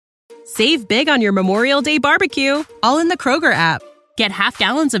Save big on your Memorial Day barbecue, all in the Kroger app. Get half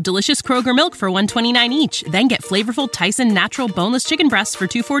gallons of delicious Kroger milk for $1.29 each. Then get flavorful Tyson natural boneless chicken breasts for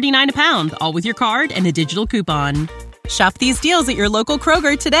 $2.49 a pound, all with your card and a digital coupon. Shop these deals at your local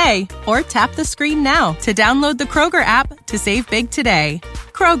Kroger today, or tap the screen now to download the Kroger app to save big today.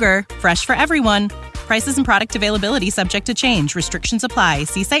 Kroger, fresh for everyone. Prices and product availability subject to change. Restrictions apply.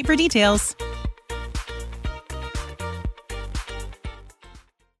 See site for details.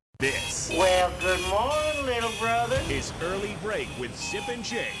 This Well, good morning, little brother. is Early Break with Zip and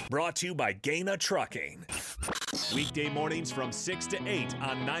Jay, brought to you by Gaina Trucking. Weekday mornings from 6 to 8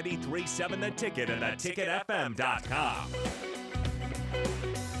 on 93.7 The Ticket and theticketfm.com.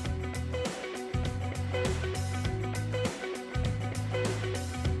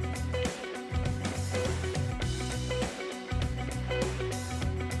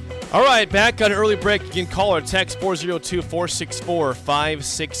 All right, back on Early Break. You can call or text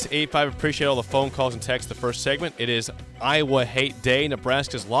 402-464-5685. Appreciate all the phone calls and texts the first segment. It is Iowa Hate Day.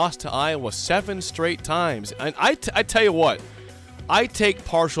 Nebraska's lost to Iowa 7 straight times. And I tell you what, I take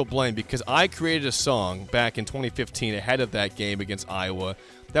partial blame because I created a song back in 2015 ahead of that game against Iowa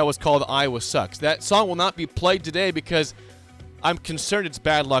that was called Iowa Sucks. That song will not be played today because I'm concerned it's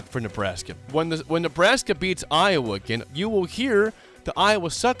bad luck for Nebraska. When Nebraska beats Iowa again, you will hear the Iowa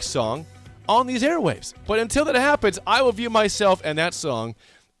Sucks song on these airwaves. But until that happens, I will view myself and that song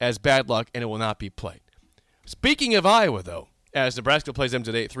as bad luck, and it will not be played. Speaking of Iowa, though, as Nebraska plays them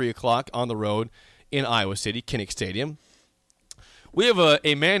today at 3 o'clock on the road in Iowa City, Kinnick Stadium, we have a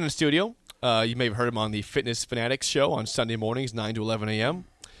man in studio. You may have heard him on the Fitness Fanatics show on Sunday mornings, 9 to 11 a.m.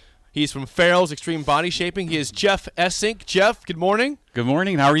 He's from Farrell's Extreme Body Shaping. He is Jeff Essink. Jeff, good morning. Good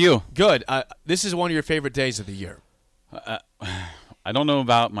morning. How are you? Good. This is one of your favorite days of the year. I don't know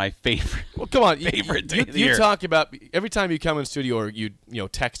about my favorite. Well, come on. Favorite day of the year. You talk about every time you come in studio or you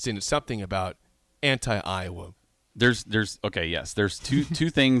text in something about anti-Iowa. There's okay, yes. There's two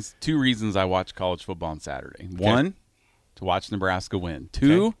things, two reasons I watch college football on Saturday. Okay. One, to watch Nebraska win.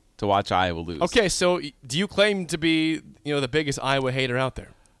 Two, to watch Iowa lose. Okay, so do you claim to be the biggest Iowa hater out there?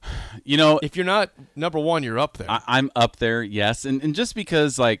 If you're not number one, you're up there. I'm up there, yes. And just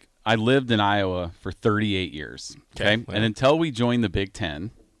because I lived in Iowa for 38 years, okay? And until we joined the Big Ten,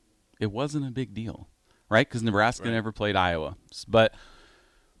 it wasn't a big deal, right? Because Nebraska never played Iowa. But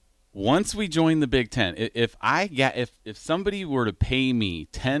once we joined the Big Ten, if somebody were to pay me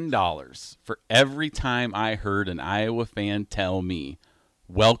 $10 for every time I heard an Iowa fan tell me,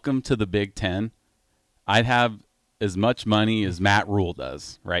 welcome to the Big Ten, I'd have as much money as Matt Rule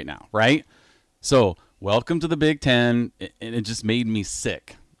does right now, right? So welcome to the Big Ten, and it just made me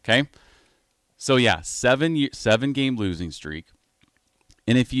sick. Okay, so yeah, 7-game losing streak,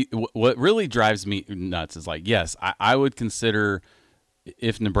 and what really drives me nuts is yes, I would consider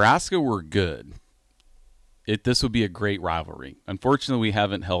if Nebraska were good, this would be a great rivalry. Unfortunately, we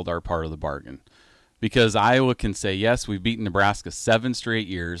haven't held our part of the bargain because Iowa can say yes, we've beaten Nebraska 7 straight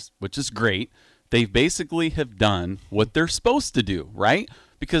years, which is great. They basically have done what they're supposed to do, right?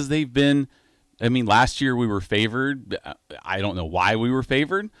 Because they've been. Last year we were favored. I don't know why we were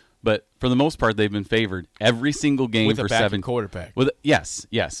favored, but for the most part, they've been favored every single game with for a backup 7 quarterback. Yes,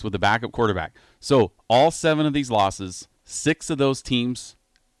 with the backup quarterback. So all 7 of these losses, 6 of those teams,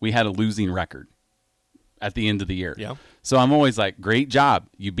 we had a losing record at the end of the year. Yeah. So I'm always great job.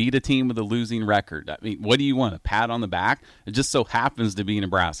 You beat a team with a losing record. What do you want? A pat on the back? It just so happens to be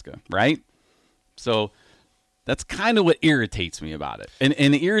Nebraska, right? So that's kind of what irritates me about it. And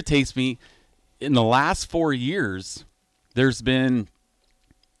it irritates me. In the last 4 years, there's been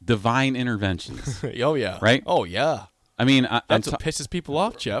divine interventions. Oh, yeah. Right? Oh, yeah. That's what pisses people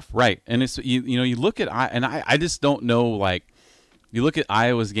off, Jeff. Right. And it's you look at I just don't know, you look at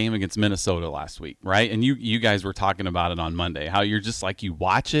Iowa's game against Minnesota last week, right? And you guys were talking about it on Monday, how you're just you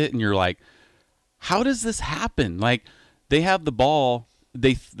watch it and you're like, how does this happen? They have the ball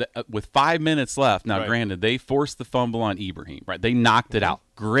with 5 minutes left. Now, Granted, they forced the fumble on Ibrahim, right? They knocked it out.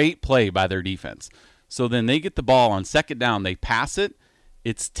 Great play by their defense. So then they get the ball on second down. They pass it.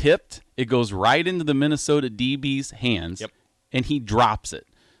 It's tipped. It goes right into the Minnesota DB's hands, and he drops it.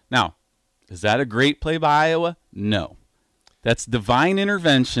 Now, is that a great play by Iowa? No. That's divine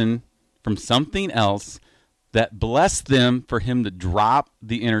intervention from something else that blessed them for him to drop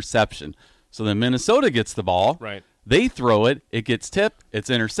the interception. So then Minnesota gets the ball. Right. They throw it. It gets tipped. It's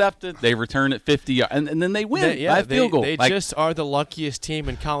intercepted. They return it 50 yards, and then they win by field goal. They just are the luckiest team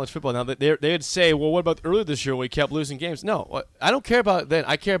in college football. Now, they'd say, well, what about earlier this year when we kept losing games? No, I don't care about then.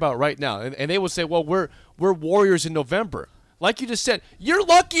 I care about right now. And they will say, well, we're warriors in November. Like you just said, you're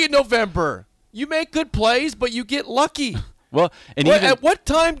lucky in November. You make good plays, but you get lucky. Well, and Well, even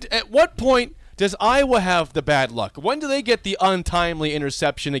at what point does Iowa have the bad luck? When do they get the untimely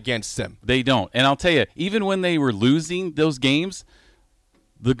interception against them? they don't. And I'll tell you, even when they were losing those games,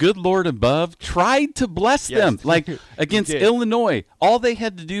 the good Lord above tried to bless them. Like against did. Illinois, all they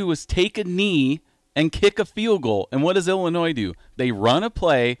had to do was take a knee and kick a field goal. And what does Illinois do? They run a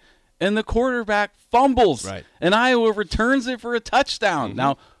play, and the quarterback fumbles. Right. And Iowa returns it for a touchdown.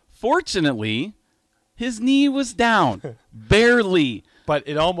 Now, fortunately, his knee was down. Barely. But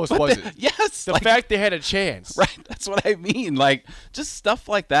it almost wasn't. Yes. The fact they had a chance. Right, that's what I mean. Like, just stuff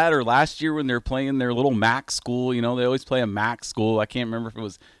like that. Or last year when they were playing their little MAC school, they always play a MAC school. I can't remember if it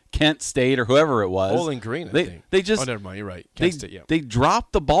was Kent State or whoever it was. Bowling Green, I think. They just. Oh, never mind. You're right. Kent State, yeah. They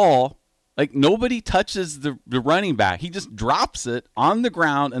dropped the ball. Like, nobody touches the running back. He just drops it on the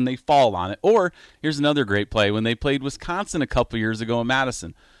ground, and they fall on it. Or, here's another great play. When they played Wisconsin a couple years ago in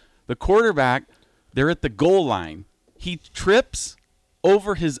Madison, the quarterback, they're at the goal line. He trips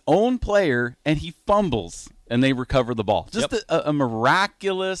over his own player, and he fumbles, and they recover the ball. Just a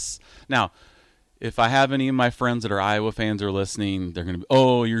miraculous. Now, if I have any of my friends that are Iowa fans are listening, they're going to be,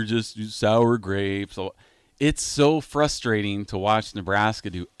 oh, you're just sour grapes. So it's so frustrating to watch Nebraska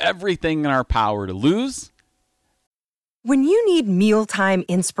do everything in our power to lose. When you need mealtime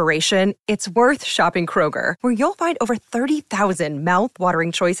inspiration, it's worth shopping Kroger, where you'll find over 30,000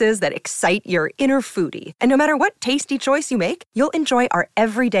 mouth-watering choices that excite your inner foodie. And no matter what tasty choice you make, you'll enjoy our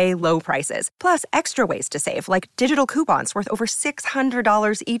everyday low prices, plus extra ways to save, like digital coupons worth over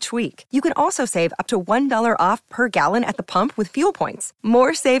 $600 each week. You can also save up to $1 off per gallon at the pump with fuel points.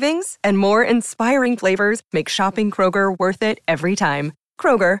 More savings and more inspiring flavors make shopping Kroger worth it every time.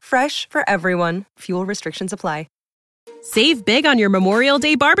 Kroger, fresh for everyone. Fuel restrictions apply. Save big on your Memorial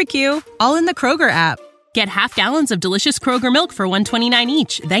Day barbecue, all in the Kroger app. Get half gallons of delicious Kroger milk for $1.29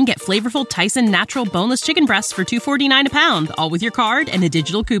 each. Then get flavorful Tyson natural boneless chicken breasts for $2.49 a pound, all with your card and a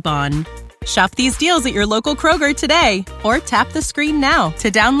digital coupon. Shop these deals at your local Kroger today, or tap the screen now to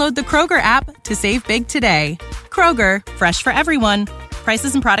download the Kroger app to save big today. Kroger, fresh for everyone.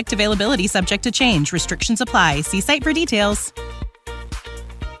 Prices and product availability subject to change. Restrictions apply. See site for details.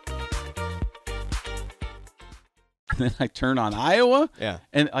 Then I turn on Iowa. Yeah.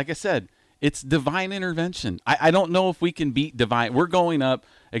 And like I said, it's divine intervention. I don't know if we can beat divine. We're going up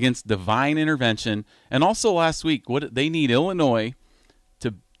against divine intervention. And also last week, they need Illinois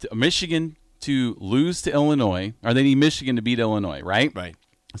to Michigan to lose to Illinois, or they need Michigan to beat Illinois, right? Right.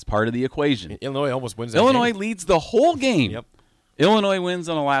 It's part of the equation. Illinois almost wins that Illinois game. leads the whole game. Yep. Illinois wins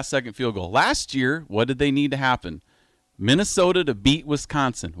on a last-second field goal. Last year, what did they need to happen? Minnesota to beat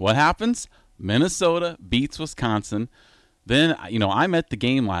Wisconsin. What happens? Minnesota beats Wisconsin. Then, I'm at the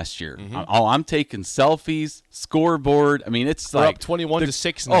game last year. I'm taking selfies, scoreboard. I mean, it's We're like up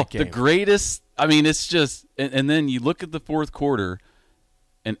 21-6 in that game. the greatest. I mean, it's just, and then you look at the fourth quarter,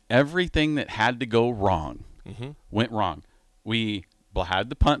 and everything that had to go wrong went wrong. We had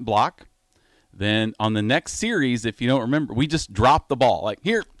the punt block. Then on the next series, if you don't remember, we just dropped the ball. Like,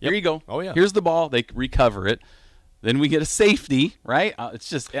 here you go. Oh, yeah. Here's the ball. They recover it. Then we get a safety, right? It's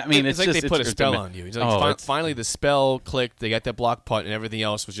just, I mean, it's like just, they put a spell on you. It's like finally the spell clicked. They got that block punt, and everything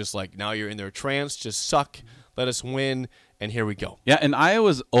else was just like, now you're in their trance. Just suck. Let us win, and here we go. Yeah, and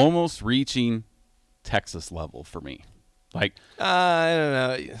Iowa's almost reaching Texas level for me. Like,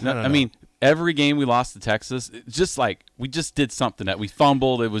 I don't know. I mean, every game we lost to Texas, it's just like we just did something that we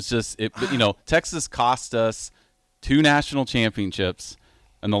fumbled. It was just, Texas cost us 2 national championships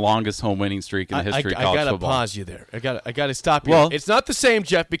and the longest home winning streak in the history of college I gotta football. pause you there. I gotta stop you. Well, it's not the same,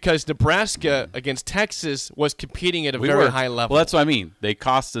 Jeff, because Nebraska against Texas was competing at a very high level. Well, that's what I mean. They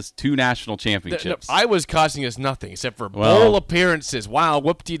cost us 2 national championships. I was costing us nothing except for bowl appearances. Wow,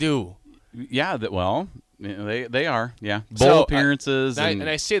 whoop-de-doo. Yeah, they are. Yeah, bowl appearances. And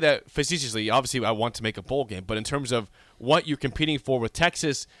I say that facetiously. Obviously, I want to make a bowl game, but in terms of what you're competing for with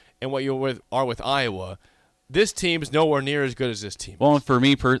Texas and what you are with Iowa, this team is nowhere near as good as this team. Well, and for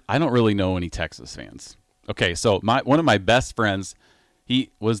me, I don't really know any Texas fans. Okay, so one of my best friends,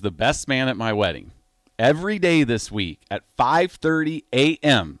 he was the best man at my wedding. Every day this week at 5:30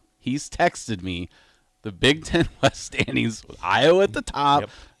 a.m., he's texted me the Big Ten West standings with Iowa at the top.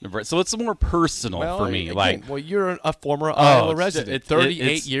 Yep. So it's more personal for me. Again, you're a former Iowa resident,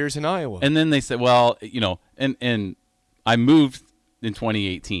 38 years in Iowa. And then they said, well, and I moved in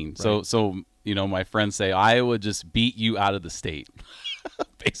 2018. Right. So my friends say Iowa just beat you out of the state.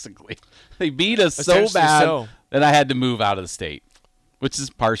 Basically, they beat us so bad that I had to move out of the state, which is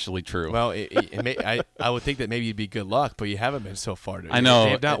partially true. Well, I would think that maybe you'd be good luck, but you haven't been so far. I know.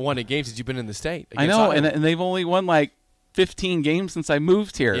 They have not won a game since you've been in the state. I know, and they've only won like 15 games since I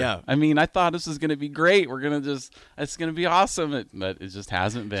moved here. Yeah. I mean, I thought this was going to be great. It's going to be awesome. But it just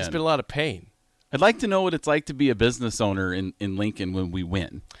hasn't been. It's been a lot of pain. I'd like to know what it's like to be a business owner in Lincoln when we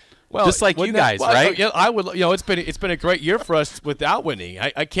win. Well, just like you guys, right? Yeah, I would. It's been a great year for us without winning.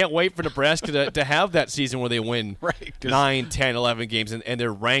 I can't wait for Nebraska to have that season where they win 9, 10, 11 games, and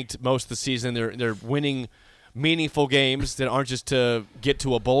they're ranked most of the season. They're winning meaningful games that aren't just to get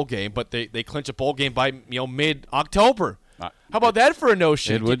to a bowl game, but they clinch a bowl game by mid-October. How about that for a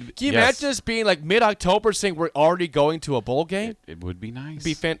notion? It would. Can you imagine us being like mid-October saying we're already going to a bowl game? It would be nice.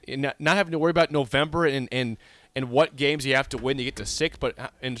 Not having to worry about November and what games you have to win to get to 6,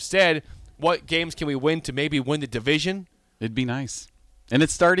 but instead, what games can we win to maybe win the division? It'd be nice. And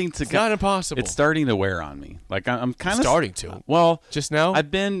it's starting to. It's not impossible. It's starting to wear on me. Like I'm kind of starting to. Well, just now, I've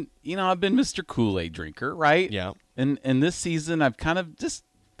been Mr. Kool-Aid drinker, right? Yeah. And this season, I've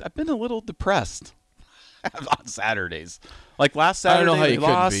been a little depressed on Saturdays. Like last Saturday, I don't know how you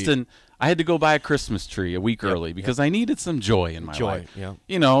lost, be. and I had to go buy a Christmas tree a week early because I needed some joy in my life.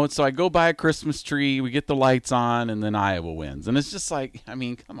 Yeah. So I go buy a Christmas tree, we get the lights on, and then Iowa wins. And it's just like, I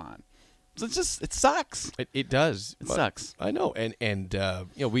mean, come on. It sucks. It does. It sucks. I know. And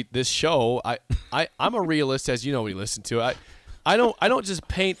this show, I'm a realist, as you know, we listen to. I don't just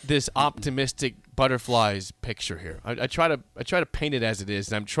paint this optimistic butterflies picture here. I try to paint it as it is,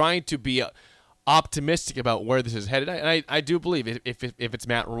 and I'm trying to be optimistic about where this is headed. And I do believe if it's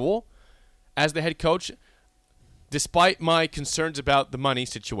Matt Rhule as the head coach, despite my concerns about the money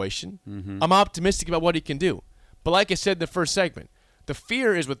situation, I'm optimistic about what he can do. But like I said in the first segment, the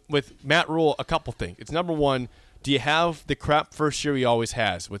fear is with Matt Rhule a couple things. It's number one, do you have the crap first year he always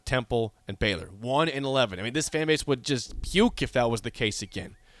has with Temple and Baylor? 1-11. I mean, this fan base would just puke if that was the case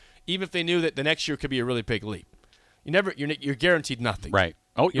again. Even if they knew that the next year could be a really big leap. You're guaranteed nothing. Right.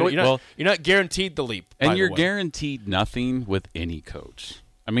 Oh, you're not guaranteed the leap. And you're guaranteed nothing with any coach.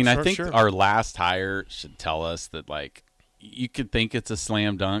 I mean, I think our last hire should tell us that, like, you could think it's a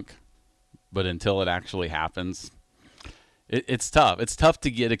slam dunk, but until it actually happens, it's tough. It's tough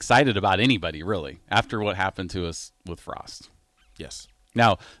to get excited about anybody, really, after what happened to us with Frost. Yes.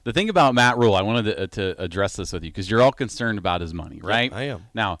 Now, the thing about Matt Rhule, I wanted to address this with you because you're all concerned about his money, right? Yeah, I am.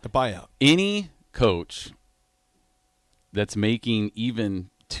 Now, the buyout. Any coach that's making even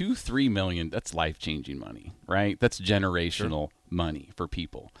 $2-3 million, that's life-changing money, right? That's generational money for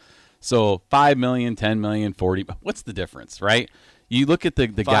people. So $5 million, $10 million, $40, what's the difference, right? You look at the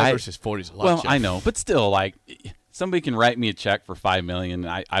guy versus 40 is a lot. Well, Jeff. I know, but still, like, somebody can write me a check for $5 million,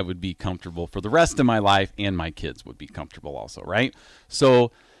 and I would be comfortable for the rest of my life, and my kids would be comfortable also, right?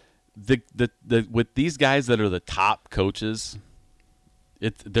 So the with these guys that are the top coaches,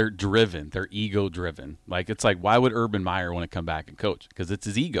 they're driven, they're ego driven. Like, it's like, why would Urban Meyer want to come back and coach? Because it's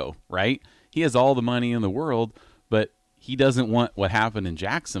his ego, right? He has all the money in the world, but he doesn't want what happened in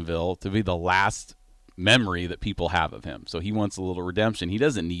Jacksonville to be the last memory that people have of him. So he wants a little redemption. He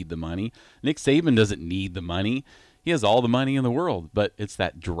doesn't need the money. Nick Saban doesn't need the money. He has all the money in the world, but it's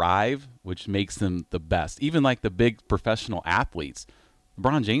that drive which makes them the best. Even like the big professional athletes.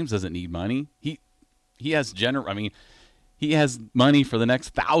 LeBron James doesn't need money. He has he has money for the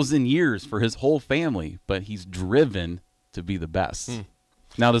next 1,000 years for his whole family, but he's driven to be the best.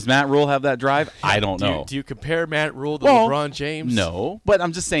 Now, does Matt Rhule have that drive? I don't know. Do you compare Matt Rhule to LeBron James? No, but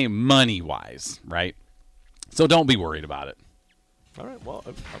I'm just saying money-wise, right? So don't be worried about it. All right. Well,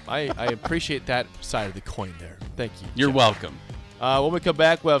 I appreciate that side of the coin there. Thank you. You're welcome. When we come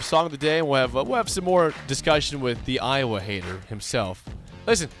back, we'll have Song of the Day, and we'll have some more discussion with the Iowa hater himself.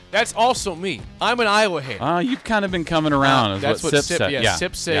 Listen, that's also me. I'm an Iowa hater. You've kind of been coming around. That's what Sip said. Yeah.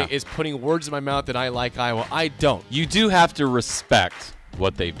 Sip say is putting words in my mouth that I like Iowa. I don't. You do have to respect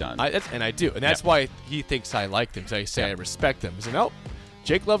what they've done. I do. And that's why he thinks I like them. So I say I respect them. He said, no,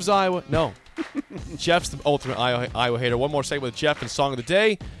 Jake loves Iowa. No. Jeff's the ultimate Iowa hater. One more segment with Jeff and Song of the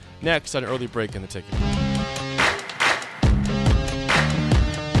Day. Next on an early break in the ticket.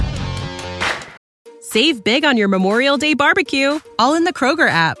 Save big on your Memorial Day barbecue, all in the Kroger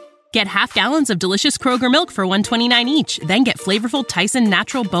app. Get half gallons of delicious Kroger milk for $1.29 each. Then get flavorful Tyson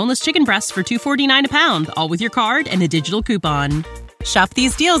natural boneless chicken breasts for $2.49 a pound, all with your card and a digital coupon. Shop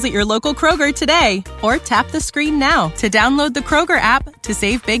these deals at your local Kroger today, or tap the screen now to download the Kroger app to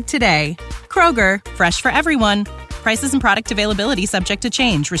save big today. Kroger, fresh for everyone. Prices and product availability subject to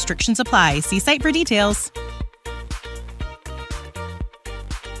change. Restrictions apply. See site for details.